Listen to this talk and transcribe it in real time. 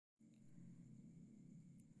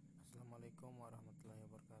Assalamualaikum warahmatullahi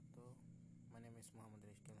wabarakatuh. My name is Muhammad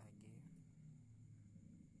Rizki Alhagi.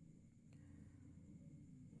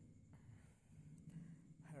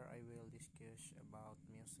 Here I will discuss about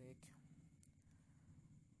music.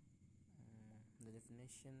 The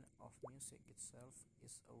definition of music itself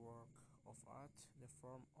is a work of art, the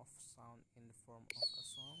form of sound in the form of a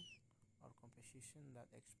song or composition that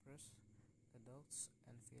express the thoughts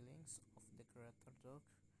and feelings of the creator.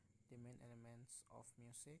 The main elements of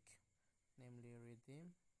music, namely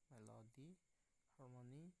rhythm, melody,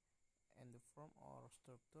 harmony, and the form or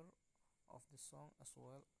structure of the song, as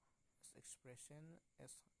well as expression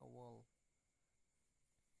as a whole.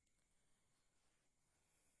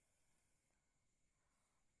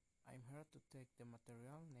 I'm here to take the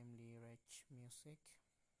material, namely reggae music.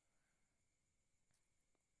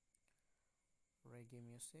 Reggae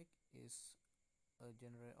music is a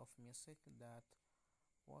genre of music that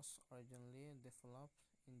was originally developed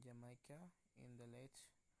in Jamaica in the late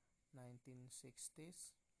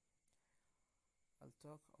 1960s.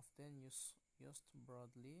 Although often used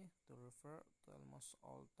broadly to refer to almost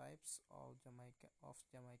all types of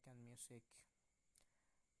Jamaican music,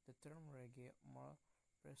 the term reggae more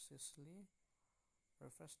precisely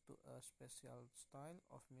refers to a special style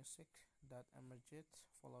of music that emerged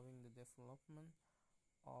following the development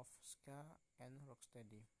of ska and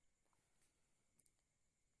rocksteady.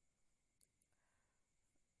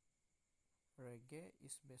 Reggae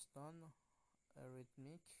is based on a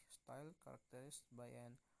rhythmic style characterized by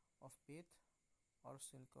an offbeat or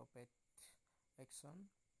syncopated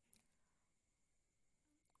action.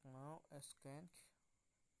 Now, as skank,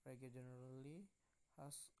 reggae generally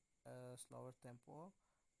has a slower tempo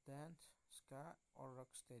than ska or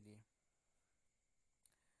rocksteady.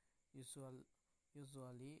 Usually,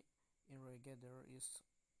 in reggae there is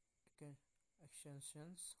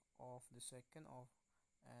extensions of the second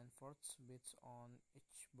and fourth beats on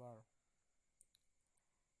each bar,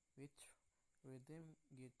 with rhythm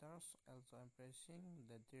guitars also embracing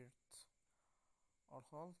the third or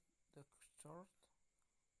hold the chord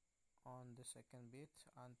on the second beat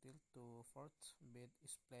until the fourth beat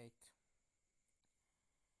is played.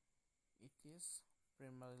 It is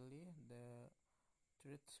primarily the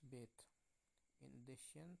third beat, in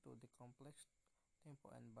addition to the complex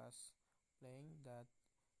tempo and bass playing that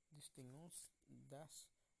distinguish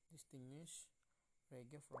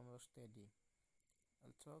reggae from rocksteady.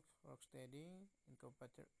 Although rocksteady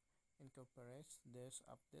incorporates these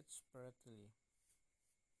updates separately,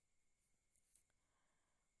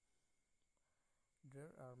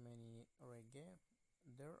 there are many reggae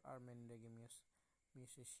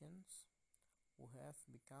musicians who have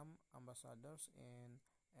become ambassadors and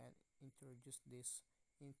introduced this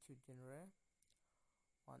into genre.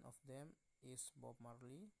 One of them is Bob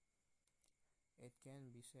Marley. It can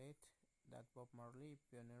be said that Bob Marley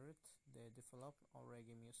pioneered the development of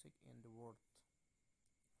reggae music in the world.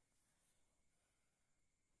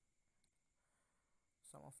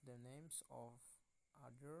 Some of the names of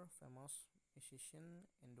other famous musicians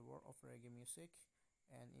in the world of reggae music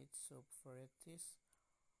and its sub-varieties,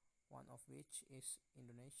 one of which is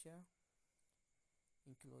Indonesia,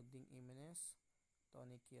 including Imenes,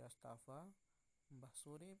 Tony Kirastava, Mbah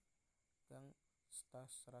Surip, Gang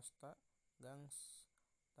Starasta,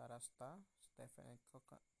 Stephen and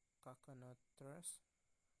Coconut Trust,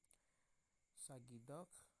 Sagidog,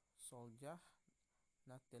 Soljah,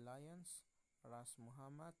 Nat the Lions, Ras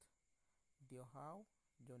Muhammad, Diohau,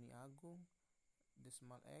 Johnny Agung,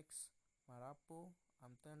 Desmal X, Marapu,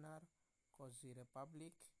 Amtenar, Cozy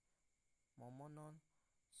Republic, Momonon,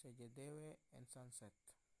 Sejedewe, and Sunset.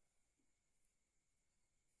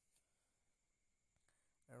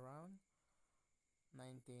 Around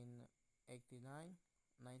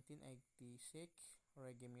 1986,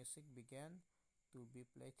 reggae music began to be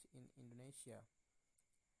played in Indonesia.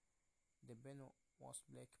 The band was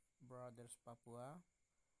Black Brothers Papua.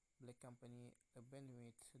 Black Company abandoned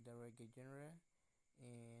with the reggae genre.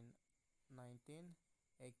 In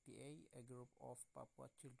 1988, a group of Papua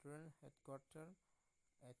children headquartered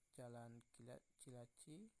at Jalan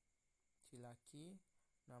Cilaki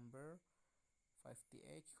number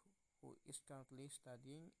 58, who is currently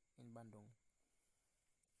studying in Bandung,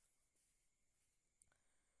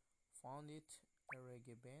 founded a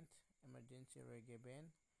reggae band, emergency reggae band.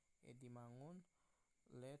 Eddie Mangun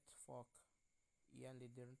led folk, Ian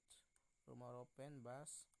leader Rumaropen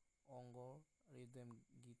bass, Ongo rhythm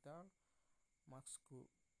guitar, Max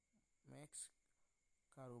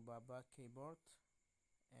Karubaba keyboard,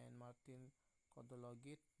 and Martin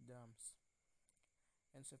Kodologit drums.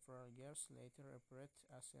 And several years later operate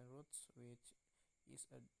Asian Roots, which is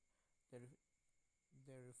a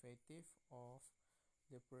derivative of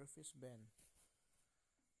the previous band.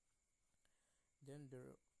 Then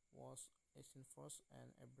there was Asian Force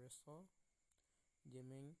and Abresso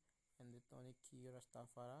jamming and the Tony K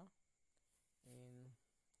Rastafari in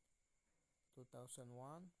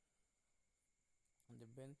 2001.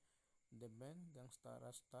 The band Gangsta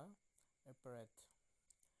Rasta appeared,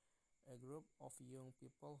 a group of young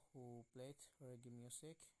people who played reggae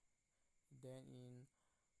music. Then in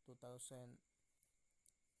 2000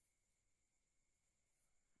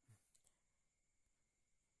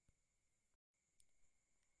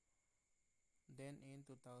 then in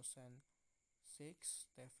 2006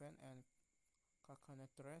 Stephen and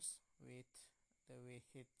Coconut Dress with the way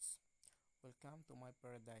hits Welcome to My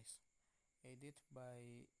Paradise, edited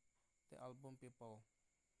by the album People.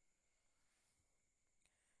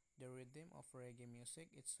 The rhythm of reggae music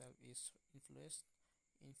itself is influenced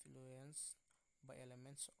by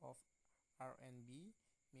elements of R&B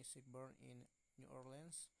music born in New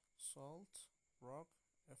Orleans, soul, rock,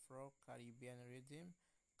 Afro-Caribbean rhythm,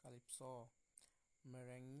 calypso,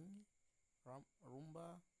 merengue,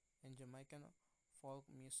 rumba, and Jamaican folk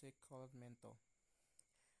music called mento,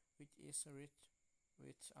 which is rich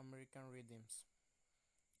with American rhythms.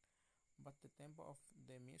 But the tempo of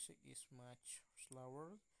the music is much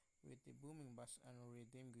slower, with the booming bass and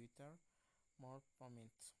rhythm guitar more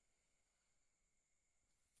prominent.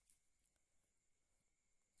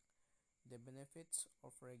 The benefits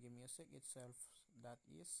of reggae music itself that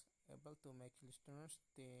is able to make listeners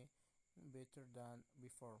think better than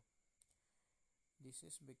before. This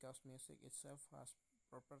is because music itself has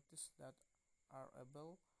properties that are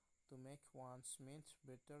able to make one's mind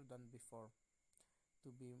better than before,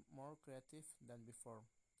 to be more creative than before.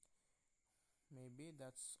 Maybe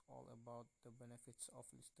that's all about the benefits of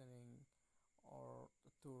listening or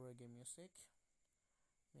to reggae music.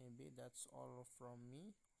 Maybe that's all from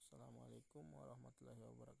me. Assalamualaikum warahmatullahi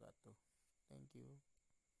wabarakatuh. Thank you.